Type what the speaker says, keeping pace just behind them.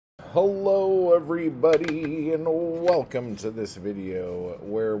Hello everybody and welcome to this video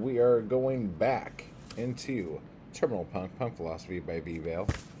where we are going back into Terminal Punk Philosophy by Vale.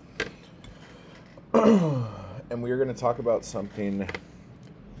 And we are going to talk about something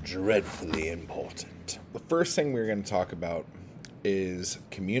dreadfully important. The first thing we're going to talk about is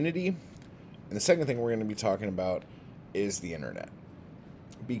community, and the second thing we're going to be talking about is the internet.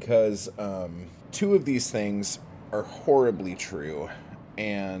 Because two of these things are horribly true,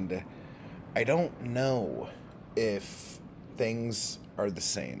 and I don't know if things are the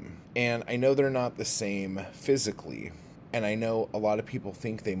same. And I know they're not the same physically, and I know a lot of people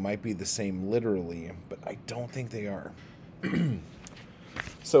think they might be the same literally, but I don't think they are.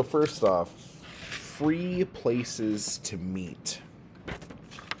 So first off, free places to meet.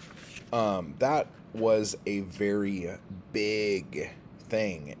 That was a very big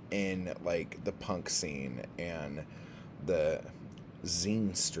thing in like the punk scene and the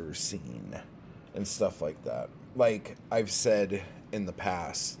zinester scene and stuff like that. Like I've said in the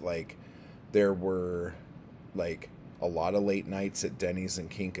past, like there were like a lot of late nights at Denny's and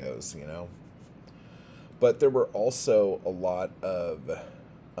Kinko's, you know, but there were also a lot of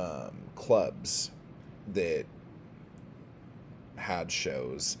clubs that had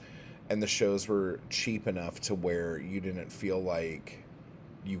shows, and the shows were cheap enough to where you didn't feel like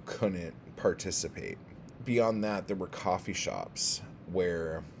you couldn't participate. Beyond that, there were coffee shops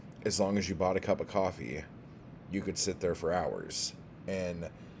where as long as you bought a cup of coffee, you could sit there for hours and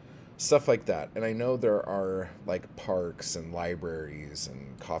stuff like that. And I know there are like parks and libraries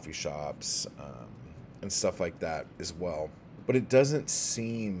and coffee shops and stuff like that as well. But it doesn't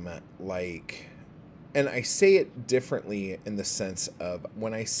seem like, and I say it differently in the sense of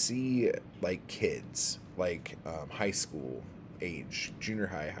when I see like kids, like high school age, junior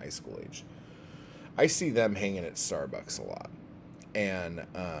high school age, I see them hanging at Starbucks a lot. And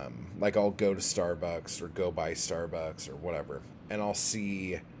like I'll go to Starbucks or go by Starbucks or whatever, and I'll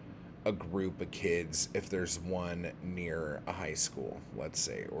see a group of kids if there's one near a high school, let's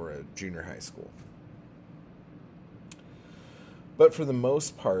say, or a junior high school. But for the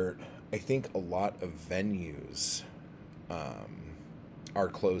most part, I think a lot of venues are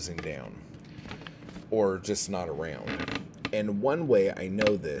closing down or just not around. And one way I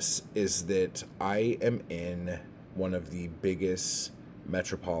know this is that I am in one of the biggest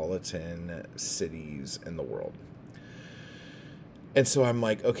metropolitan cities in the world. And so I'm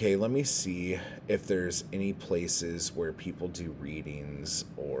like, okay, let me see if there's any places where people do readings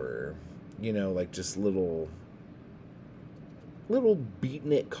or, you know, like just little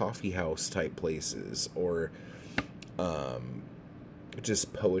beatnik coffee house type places or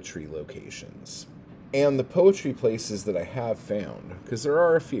just poetry locations. And the poetry places that I have found, because there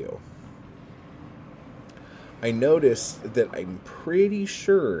are a few, I noticed that I'm pretty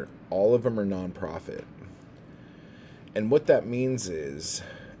sure all of them are nonprofit. And what that means is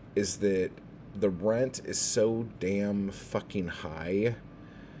that the rent is so damn fucking high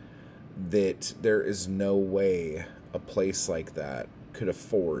that there is no way a place like that could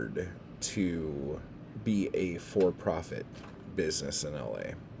afford to be a for-profit business in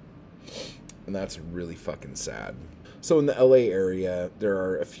LA. And that's really fucking sad. So in the LA area, there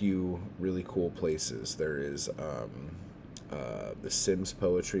are a few really cool places. There is the Sims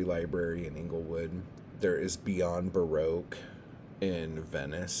Poetry Library in Inglewood. There is Beyond Baroque in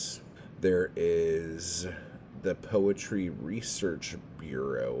Venice. There is the Poetry Research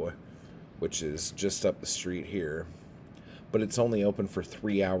Bureau, which is just up the street here. But it's only open for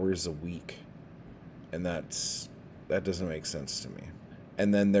 3 hours a week. And that doesn't make sense to me.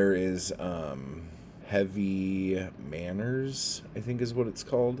 And then there is Heavy Manners, I think is what it's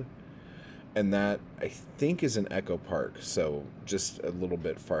called. And that, I think, is in Echo Park, so just a little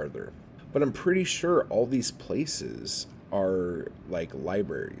bit farther. But I'm pretty sure all these places are like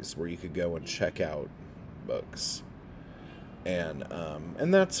libraries where you could go and check out books. And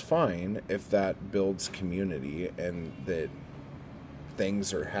that's fine if that builds community and that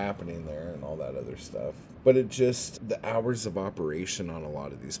things are happening there and all that other stuff. But it just, the hours of operation on a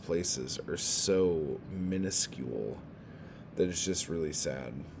lot of these places are so minuscule that it's just really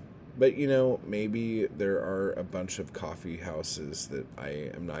sad. But, you know, maybe there are a bunch of coffee houses that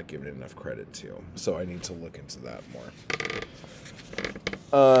I am not giving enough credit to. So I need to look into that more.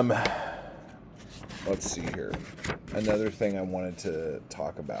 Let's see here. Another thing I wanted to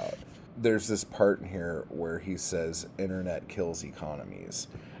talk about. There's this part in here where he says, internet kills economies.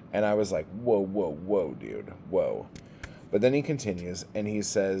 And I was like, whoa, dude, whoa. But then he continues, and he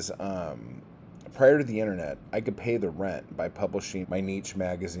says, prior to the internet, I could pay the rent by publishing my niche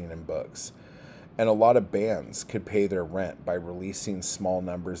magazine and books. And a lot of bands could pay their rent by releasing small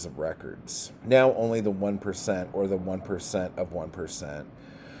numbers of records. Now only the 1% or the 1% of 1%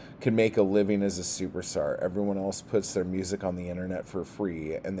 can make a living as a superstar. Everyone else puts their music on the internet for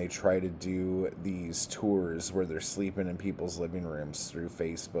free, and they try to do these tours where they're sleeping in people's living rooms through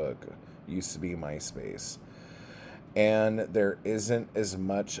Facebook. Used to be MySpace. And there isn't as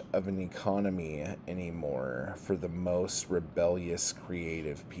much of an economy anymore for the most rebellious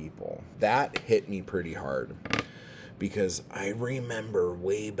creative people. That hit me pretty hard, because I remember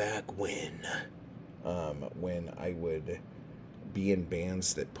way back when I would be in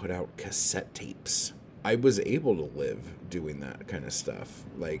bands that put out cassette tapes. I was able to live doing that kind of stuff,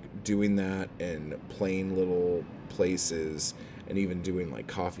 like doing that and playing little places, and even doing like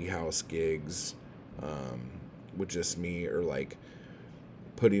coffee house gigs with just me, or like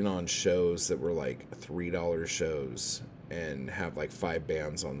putting on shows that were like $3 shows and have like 5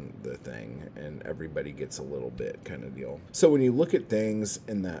 bands on the thing and everybody gets a little bit kind of deal. So when you look at things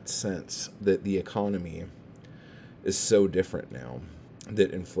in that sense, that the economy is so different now,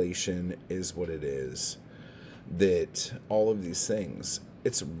 that inflation is what it is, that all of these things,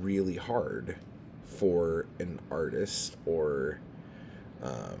 it's really hard for an artist or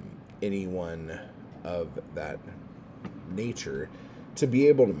anyone of that nature to be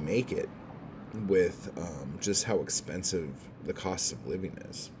able to make it with just how expensive the cost of living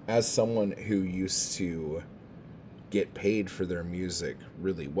is. As someone who used to get paid for their music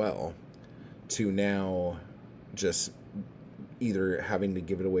really well, to now just either having to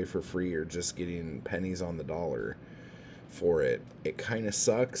give it away for free or just getting pennies on the dollar for it, it kind of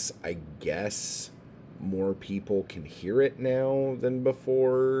sucks. I guess more people can hear it now than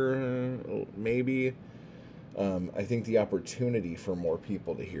before, maybe. I think the opportunity for more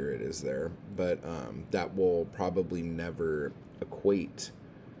people to hear it is there, but that will probably never equate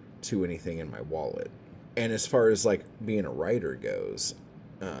to anything in my wallet. And as far as like being a writer goes,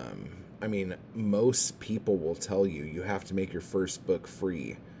 I mean, most people will tell you you have to make your first book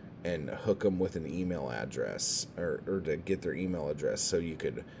free and hook them with an email address, or to get their email address so you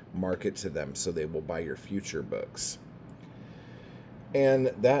could market to them so they will buy your future books.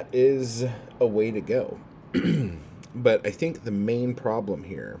 And that is a way to go. But I think the main problem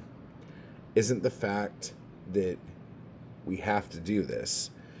here isn't the fact that we have to do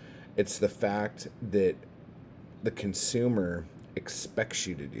this. It's the fact that the consumer expects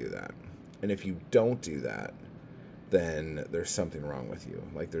you to do that. And if you don't do that, then there's something wrong with you.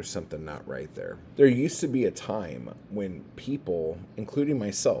 Like there's something not right there. There used to be a time when people, including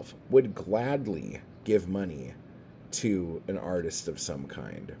myself, would gladly give money to an artist of some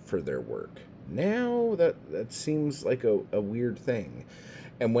kind for their work. Now that seems like a weird thing.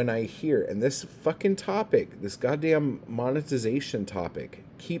 And when I hear, and this fucking topic, this goddamn monetization topic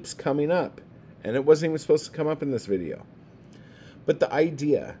keeps coming up, and it wasn't even supposed to come up in this video, but the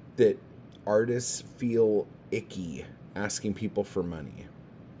idea that artists feel icky asking people for money,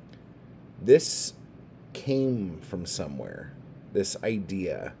 this came from somewhere. This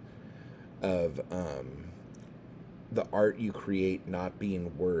idea of the art you create not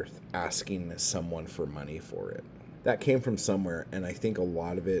being worth asking someone for money for it. That came from somewhere, and I think a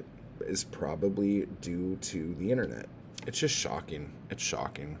lot of it is probably due to the internet. It's just shocking. It's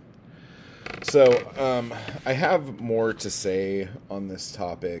shocking. So I have more to say on this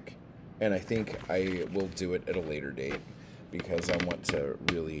topic, and I think I will do it at a later date because I want to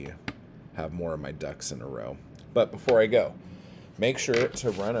really have more of my ducks in a row. But before I go, make sure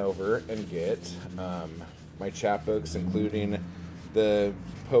to run over and get my chapbooks, including the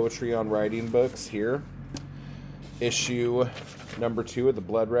poetry on writing books here. Issue number 2 of the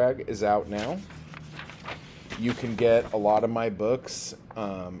Blood Rag is out now. You can get a lot of my books,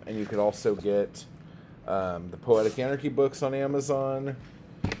 and you could also get the Poetic Anarchy books on Amazon,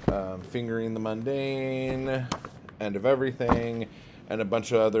 Fingering the Mundane, End of Everything, and a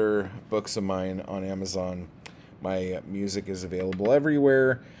bunch of other books of mine on Amazon. My music is available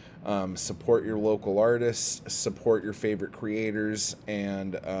everywhere. Support your local artists, support your favorite creators,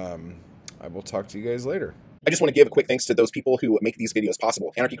 and I will talk to you guys later. I just want to give a quick thanks to those people who make these videos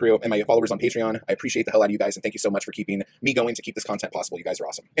possible. Anarchy Crew and my followers on Patreon. I appreciate the hell out of you guys, and thank you so much for keeping me going to keep this content possible. You guys are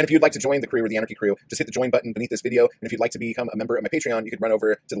awesome. And if you'd like to join the crew or the Anarchy Crew, just hit the join button beneath this video. And if you'd like to become a member of my Patreon, you could run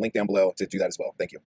over to the link down below to do that as well. Thank you.